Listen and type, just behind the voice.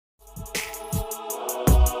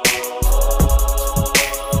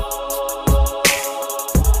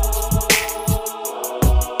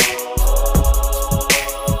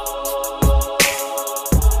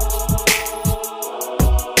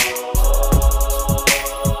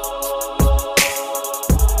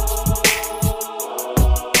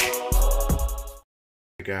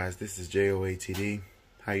guys, this is JOATD.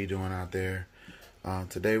 How you doing out there?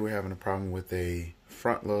 Today we're having a problem with a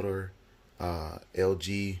front loader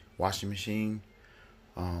LG washing machine.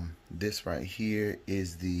 This right here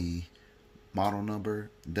is the model number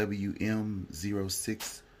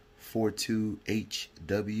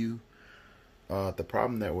WM0642HW. The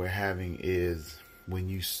problem that we're having is when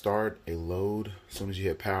you start a load, as soon as you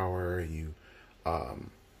hit power and you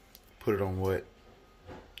put it on what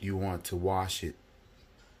you want to wash it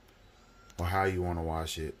or how you want to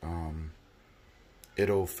wash it,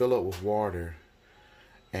 it'll fill up with water,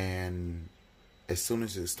 and as soon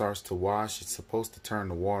as it starts to wash, it's supposed to turn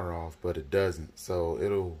the water off, but it doesn't.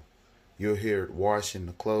 So you'll hear it washing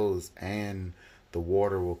the clothes, and the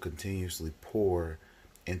water will continuously pour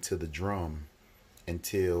into the drum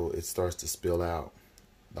until it starts to spill out.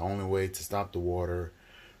 The only way to stop the water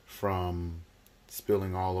from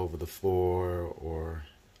spilling all over the floor or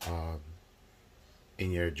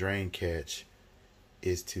in your drain catch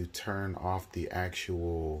is to turn off the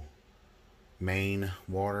actual main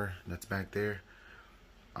water that's back there.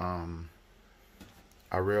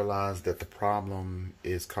 I realized that the problem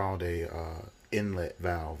is called a inlet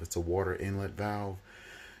valve. It's a water inlet valve.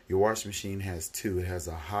 Your washing machine has two. It has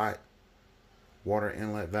a hot water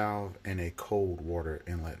inlet valve and a cold water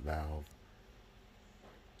inlet valve.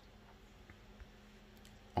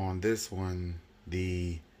 On this one,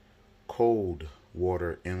 the cold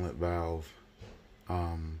water inlet valve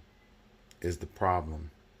is the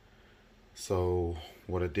problem. So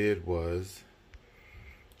what I did was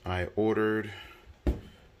I ordered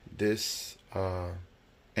this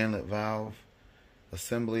inlet valve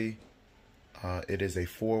assembly. It is a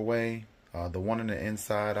 4-way. The one on the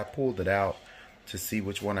inside, I pulled it out to see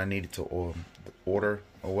which one I needed to order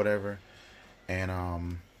or whatever,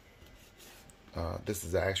 and this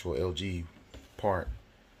is the actual LG part,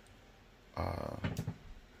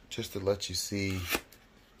 just to let you see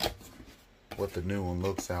what the new one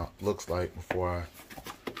looks like before I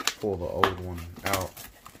pull the old one out.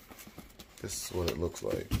 This is what it looks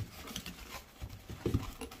like.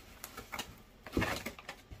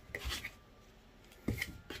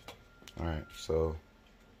 Alright, so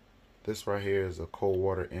this right here is a cold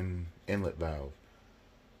water inlet valve.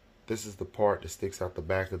 This is the part that sticks out the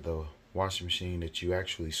back of the washing machine that you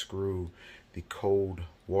actually screw the cold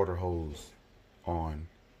water hose on.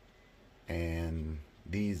 And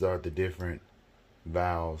these are the different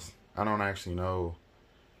valves. I don't actually know,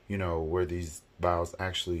 where these valves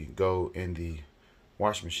actually go in the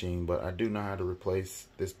washing machine, but I do know how to replace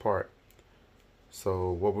this part.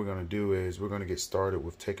 So what we're going to do is we're going to get started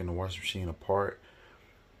with taking the washing machine apart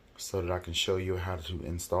so that I can show you how to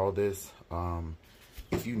install this.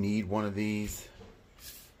 If you need one of these,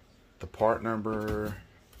 the part number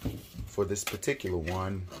for this particular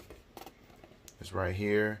one is right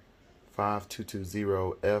here,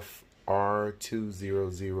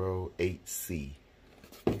 5220FR2008C.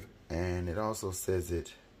 And it also says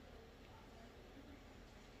it,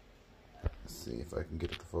 let's see if I can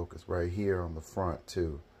get it to focus, right here on the front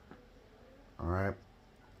too. Alright,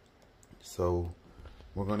 so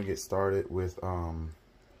we're going to get started with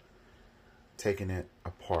taking it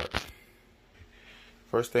apart.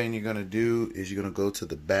 First thing you're going to do is you're going to go to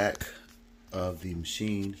the back of the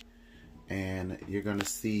machine, and you're going to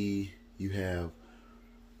see you have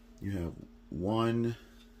 1,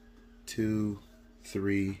 2,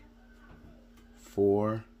 3,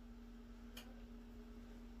 4,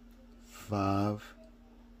 5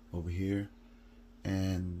 over here,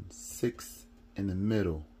 and 6 in the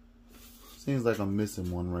middle. Seems like I'm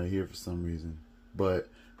missing one right here for some reason, but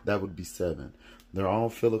that would be 7. They're all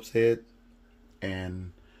Phillips head,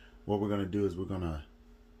 and what we're going to do is we're going to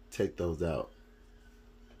take those out.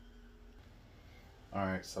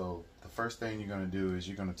 Alright, so the first thing you're going to do is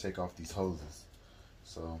you're going to take off these hoses.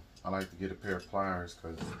 So I like to get a pair of pliers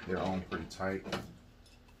because they're on pretty tight.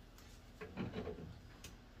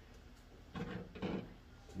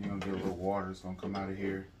 You're going to get a little water that's going to come out of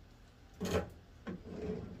here, because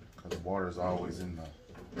water is always in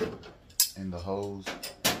the hose.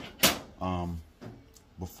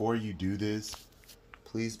 Before you do this,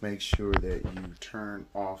 please make sure that you turn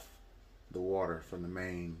off the water from the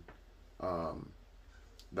main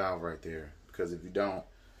valve right there, because if you don't,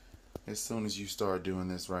 as soon as you start doing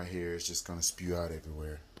this right here, it's just going to spew out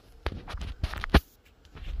everywhere.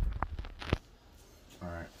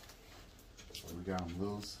 Alright, so we got them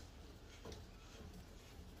loose.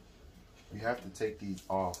 You have to take these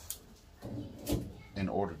off in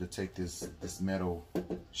order to take this metal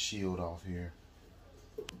shield off here.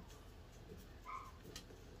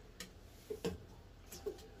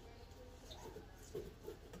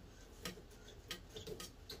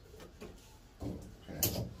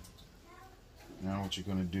 what you're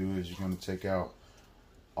going to do is you're going to take out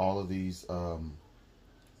all of these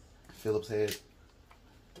Phillips heads.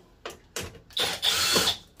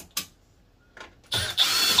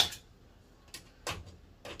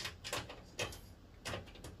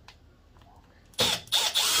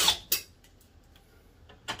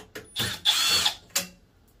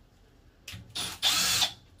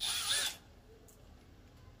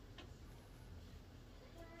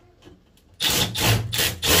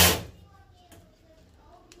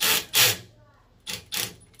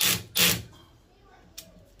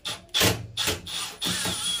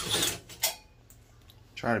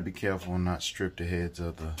 Try to be careful and not strip the heads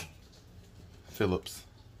of the Phillips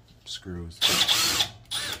screws.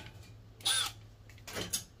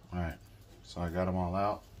 Alright, so I got them all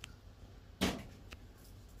out. I'm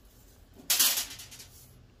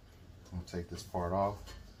going to take this part off.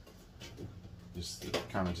 Just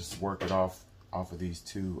kind of just work it off of these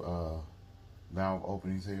two valve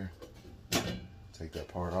openings here. Take that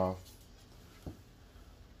part off.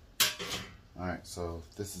 Alright, so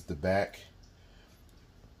this is the back.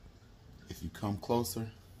 If you come closer,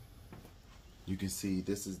 you can see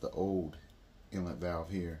this is the old inlet valve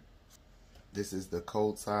here. This is the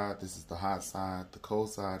cold side, this is the hot side. The cold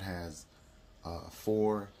side has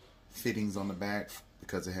 4 fittings on the back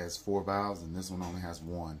because it has 4 valves, and this one only has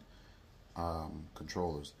 1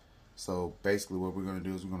 controllers. So basically what we're going to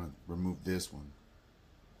do is we're going to remove this one.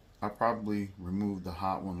 I'll probably remove the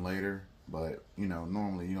hot one later, but you know,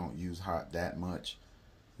 normally you don't use hot that much.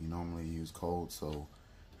 You normally use cold, so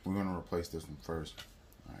we're going to replace this one first.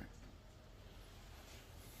 Alright.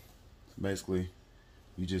 So basically,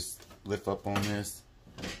 you just lift up on this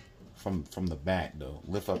from the back though.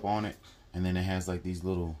 Lift up on it, and then it has like these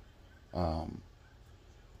little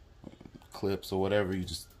clips or whatever. You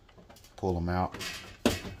just pull them out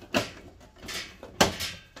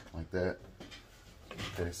like that.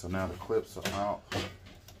 Okay, so now the clips are out.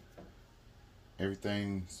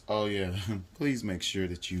 Everything's, oh yeah, please make sure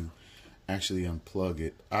that you actually unplug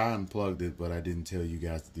it. I unplugged it, but I didn't tell you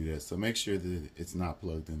guys to do that. So make sure that it's not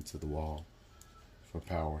plugged into the wall for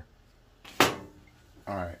power.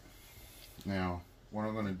 Alright, now what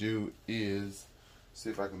I'm going to do is see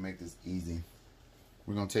if I can make this easy.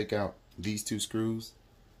 We're going to take out these 2 screws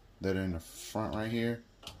that are in the front right here,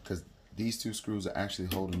 because these 2 screws are actually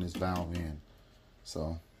holding this valve in.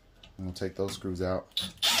 So I'm going to take those screws out.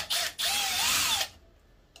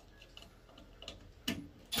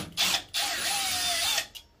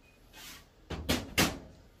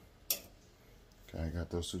 Okay, I got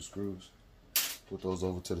those 2 screws. Put those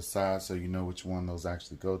over to the side so you know which one those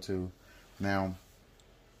actually go to. Now,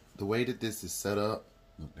 the way that this is set up,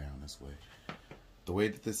 look down this way. The way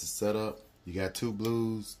that this is set up, you got 2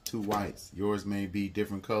 blues, 2 whites. Yours may be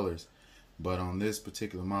different colors, but on this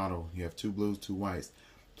particular model, you have 2 blues, 2 whites.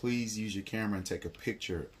 Please use your camera and take a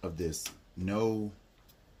picture of this. Know,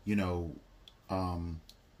 you know,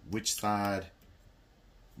 which side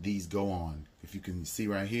these go on. If you can see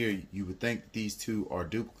right here, you would think these 2 are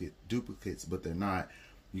duplicates, but they're not.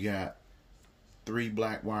 You got 3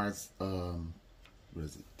 black wires, what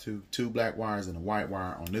is it, two black wires and a white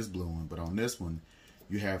wire on this blue one, but on this one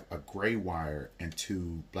you have a gray wire and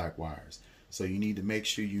 2 black wires. So you need to make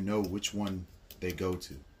sure you know which one they go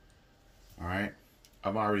to. Alright,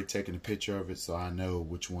 I've already taken a picture of it, so I know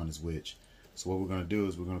which one is which. So what we're going to do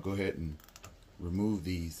is we're going to go ahead and remove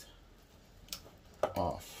these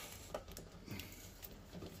off.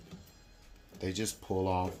 They just pull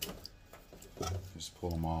off. Just pull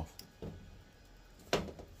them off.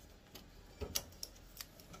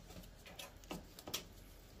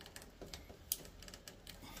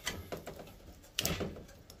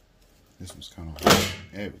 This one's kind of hard.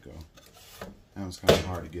 There we go. That one's kind of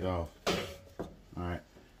hard to get off. Alright,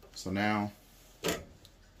 so now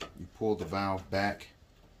you pull the valve back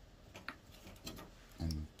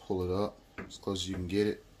and pull it up as close as you can get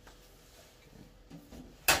it.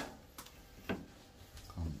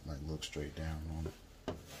 Come, like, look straight down on it.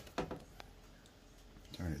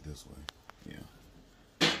 Turn it this way. Yeah.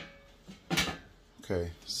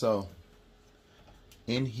 Okay, so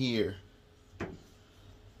in here,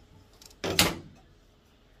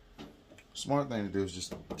 smart thing to do is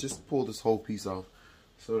just pull this whole piece off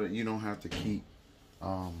so that you don't have to keep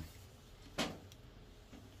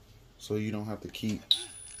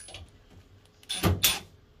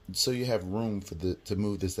so you have room for to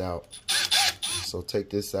move this out. So take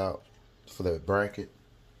this out for that bracket,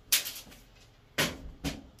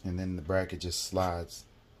 and then the bracket just slides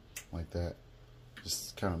like that.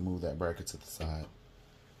 Just kind of move that bracket to the side.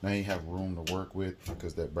 Now you have room to work with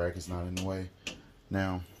because that bracket's not in the way.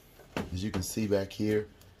 Now, as you can see back here,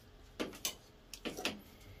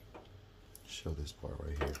 show this part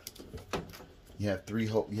right here. You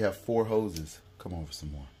have 4 hoses. Come over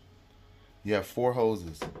some more. You have 4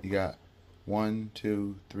 hoses. You got 1,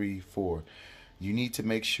 2, 3, 4. You need to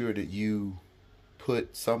make sure that you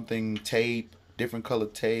put something, tape, different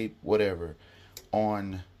colored tape, whatever,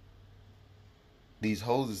 on these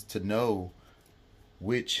hoses to know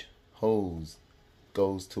which hose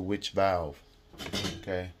goes to which valve.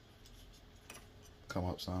 Okay. Come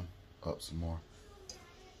up some more.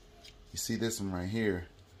 You see this one right here?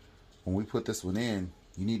 When we put this one in,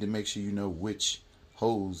 you need to make sure you know which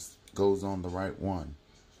hose goes on the right one.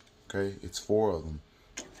 Okay, it's 4 of them.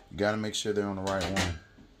 You got to make sure they're on the right one.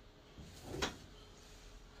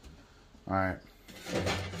 Alright,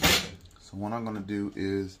 so what I'm going to do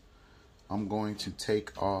is I'm going to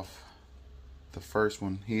take off the first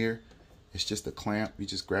one here. It's just a clamp. You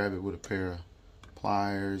just grab it with a pair of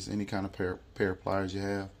pliers, any kind of pair of pliers you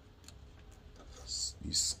have.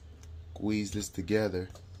 You squeeze this together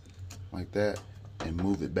like that and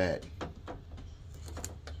move it back.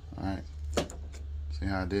 Alright, see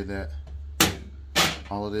how I did that?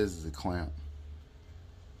 All it is a clamp.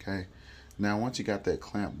 Okay, now once you got that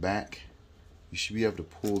clamp back, you should be able to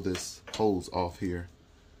pull this hose off here.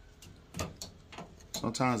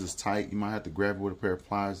 Sometimes it's tight. You might have to grab it with a pair of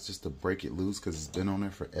pliers just to break it loose because it's been on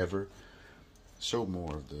there forever. Show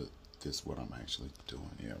more of this what I'm actually doing.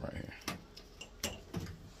 Yeah, right here.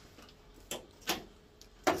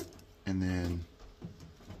 And then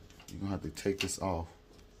you're gonna have to take this off.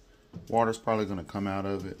 Water's probably gonna come out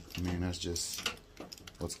of it. I mean, that's just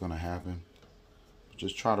what's gonna happen.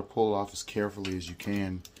 Just try to pull off as carefully as you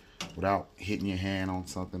can without hitting your hand on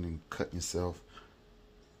something and cutting yourself.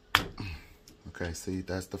 Okay, see,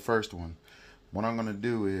 that's the first one. What I'm gonna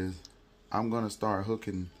do is I'm gonna start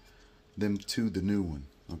hooking them to the new one.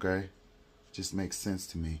 Okay, just makes sense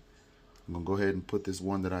to me. I'm gonna go ahead and put this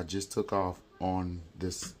one that I just took off on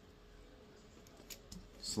this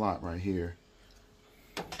slot right here,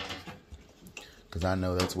 because I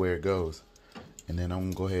know that's where it goes. And then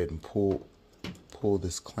I'm gonna go ahead and pull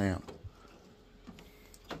this clamp.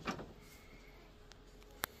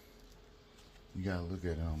 You gotta look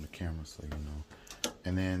at it on the camera so you know.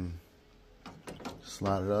 And then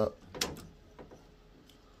slide it up.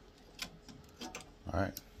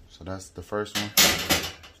 Alright, so that's the first one.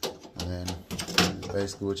 And then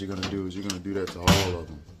basically what you're gonna do is you're gonna do that to all of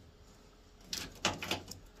them.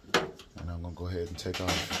 And I'm gonna go ahead and take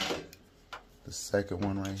off the second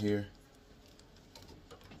one right here.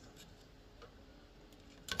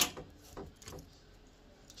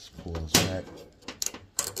 Just pull this back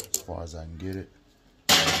as far as I can get it.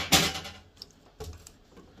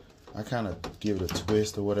 I kind of give it a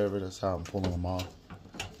twist or whatever. That's how I'm pulling them off.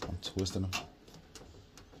 I'm twisting them.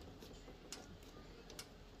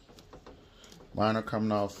 Mine are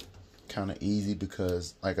coming off kind of easy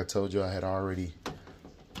because, like I told you, I had already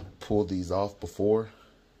pulled these off before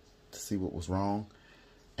to see what was wrong.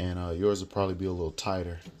 And yours will probably be a little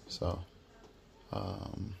tighter. So, let's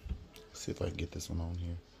see if I can get this one on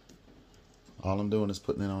here. All I'm doing is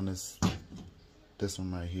putting it on this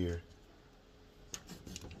one right here.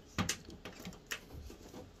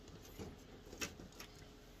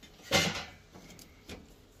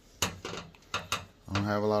 I don't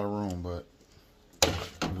have a lot of room, but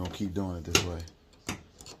we're gonna keep doing it this way.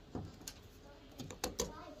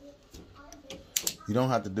 You don't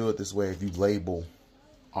have to do it this way if you label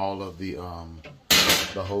all of the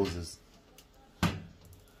hoses.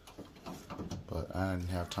 But I didn't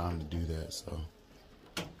have time to do that, so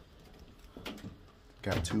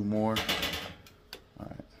got 2 more.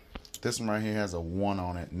 Alright. This one right here has a 1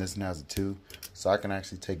 on it, and this one has a 2. So I can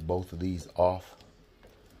actually take both of these off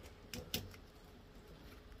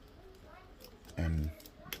and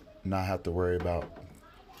not have to worry about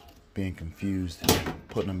being confused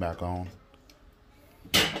putting them back on.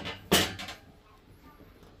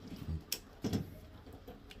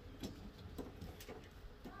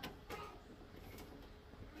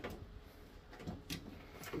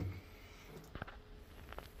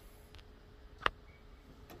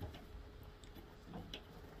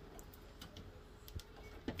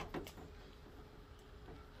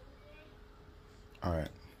 Alright,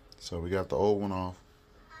 so we got the old one off.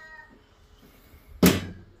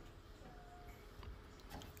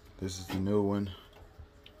 This is the new one.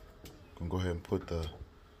 I'm gonna go ahead and put the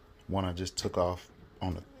one I just took off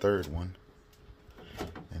on the third one.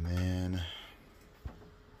 And then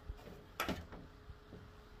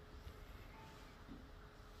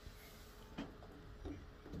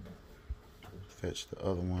fetch the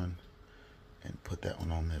other one and put that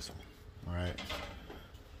one on this one. Alright.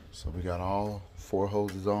 So we got all 4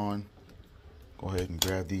 hoses on. Go ahead and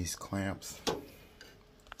grab these clamps.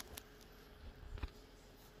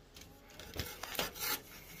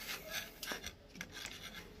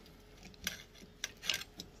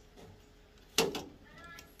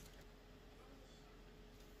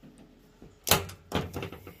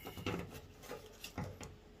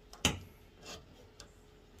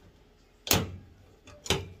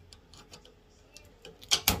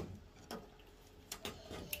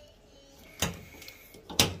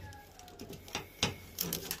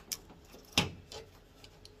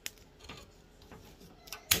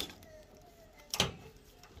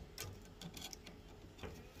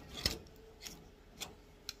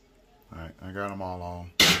 Alright, I got them all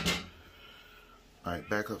on. Alright,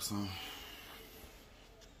 back up some.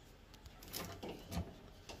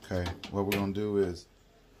 Okay, what we're going to do is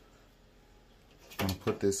I'm going to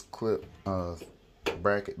put this clip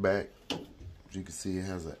bracket back. As you can see, it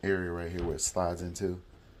has an area right here where it slides into.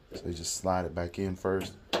 So you just slide it back in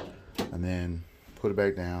first and then put it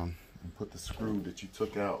back down and put the screw that you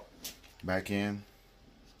took out back in.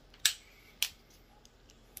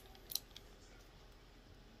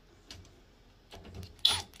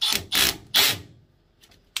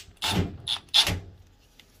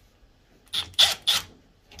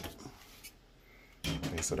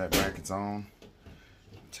 Okay, so that bracket's on.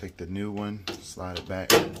 Take the new one, slide it back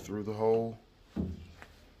through the hole.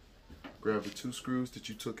 Grab the 2 screws that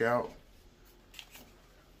you took out.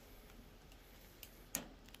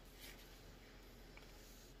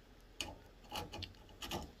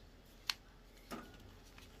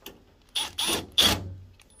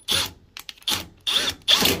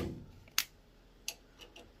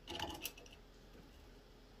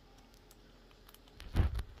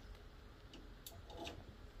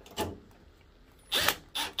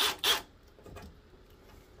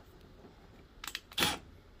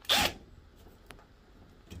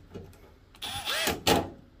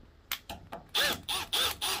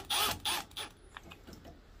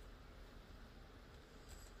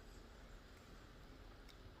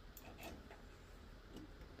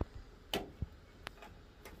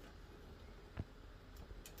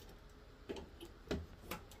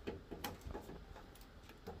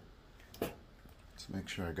 Make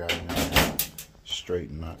sure I got it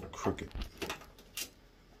straight and not crooked.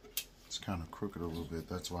 It's kind of crooked a little bit.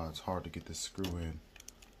 That's why it's hard to get this screw in.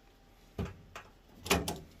 There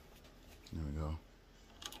we go.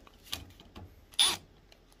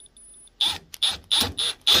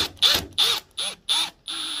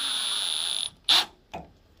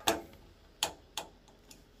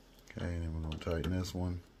 Okay, then we're going to tighten this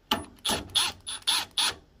one.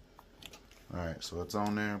 Alright, so it's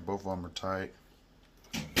on there. Both of them are tight.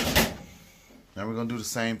 Now we're going to do the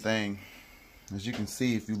same thing. As you can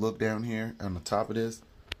see, if you look down here on the top of this,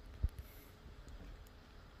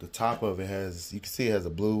 the top of it has, you can see it has a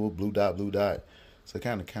blue dot. So it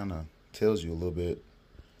kind of tells you a little bit,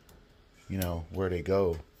 you know, where they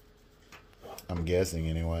go. I'm guessing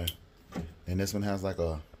anyway. And this one has like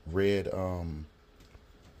a red, like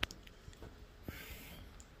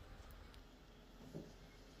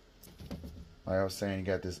I was saying, you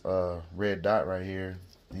got this red dot right here.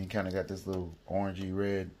 And you kind of got this little orangey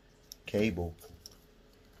red cable.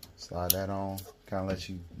 Slide that on. Kind of lets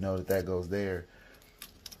you know that that goes there.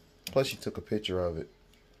 Plus you took a picture of it.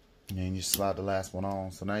 And then you slide the last one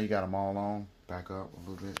on. So now you got them all on. Back up a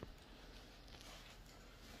little bit.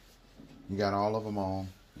 You got all of them on.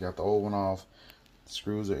 You got the old one off. The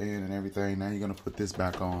screws are in and everything. Now you're going to put this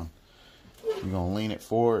back on. You're going to lean it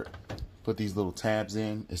forward. Put these little tabs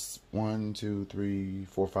in. It's 1, 2, 3,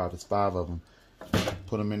 4, 5. It's 5 of them.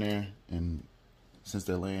 Put them in there, and since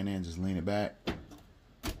they're laying in, just lean it back.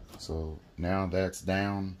 So now that's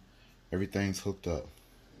down, everything's hooked up.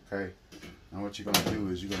 Okay, now what you're gonna do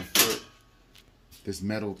is you're gonna put this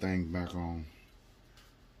metal thing back on.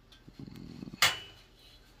 I'm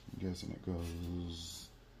guessing it goes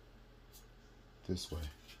this way.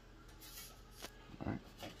 All right,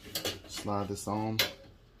 slide this on.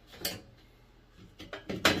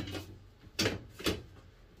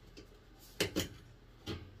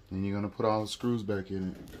 And you're going to put all the screws back in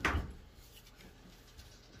it.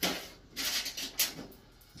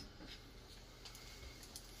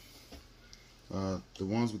 The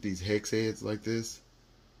ones with these hex heads like this,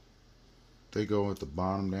 they go at the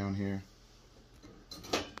bottom down here.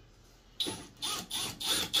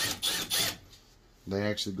 They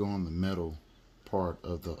actually go on the metal part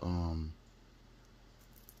of the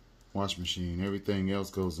wash machine. Everything else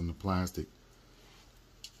goes in the plastic.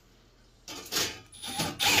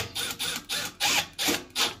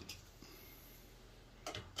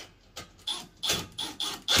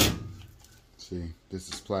 See, This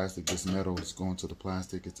is plastic. This metal is going to the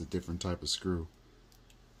plastic. It's a different type of screw.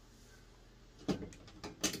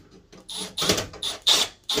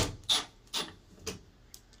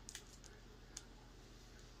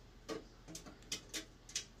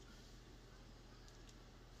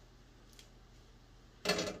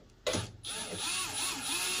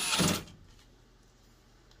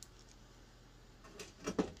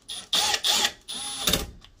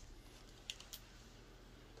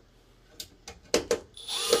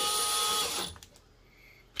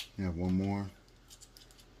 You have one more.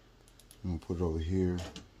 I'm gonna put it over here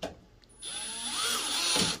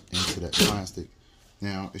into that plastic.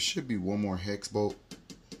 Now it should be one more hex bolt,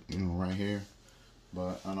 right here,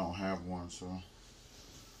 but I don't have one, so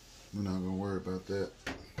we're not gonna worry about that.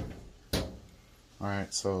 All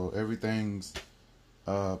right, so everything's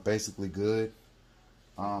basically good.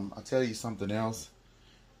 I'll tell you something else.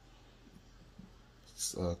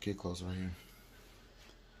 Get close right here.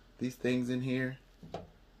 These things in here,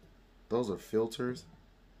 those are filters.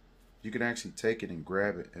 You can actually take it and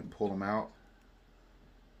grab it and pull them out.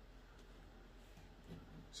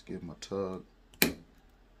 Just give them a tug.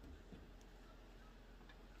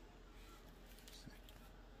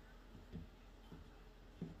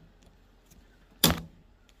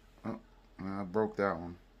 Oh, I broke that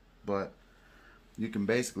one. But you can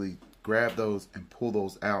basically grab those and pull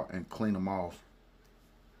those out and clean them off.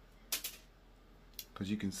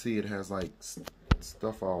 Because you can see it has like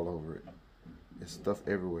stuff all over it. There's stuff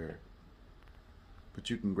everywhere. But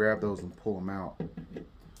you can grab those and pull them out.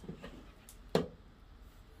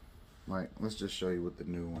 Like, let's just show you with the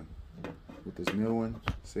new one. With this new one,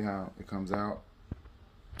 see how it comes out?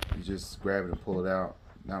 You just grab it and pull it out.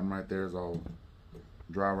 That one right there is all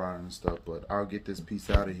dry rotting and stuff. But I'll get this piece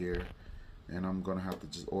out of here, and I'm gonna have to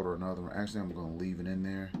just order another one. Actually, I'm gonna leave it in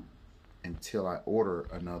there until I order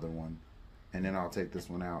another one, and then I'll take this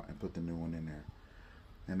one out and put the new one in there.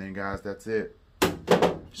 And then guys, that's it.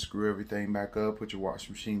 Screw everything back up, put your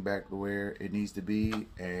washing machine back to where it needs to be,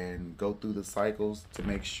 and go through the cycles to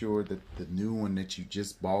make sure that the new one that you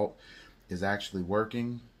just bought is actually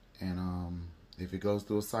working. And if it goes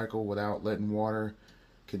through a cycle without letting water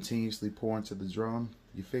continuously pour into the drum,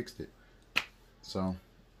 you fixed it. So,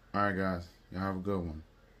 alright guys, y'all have a good one.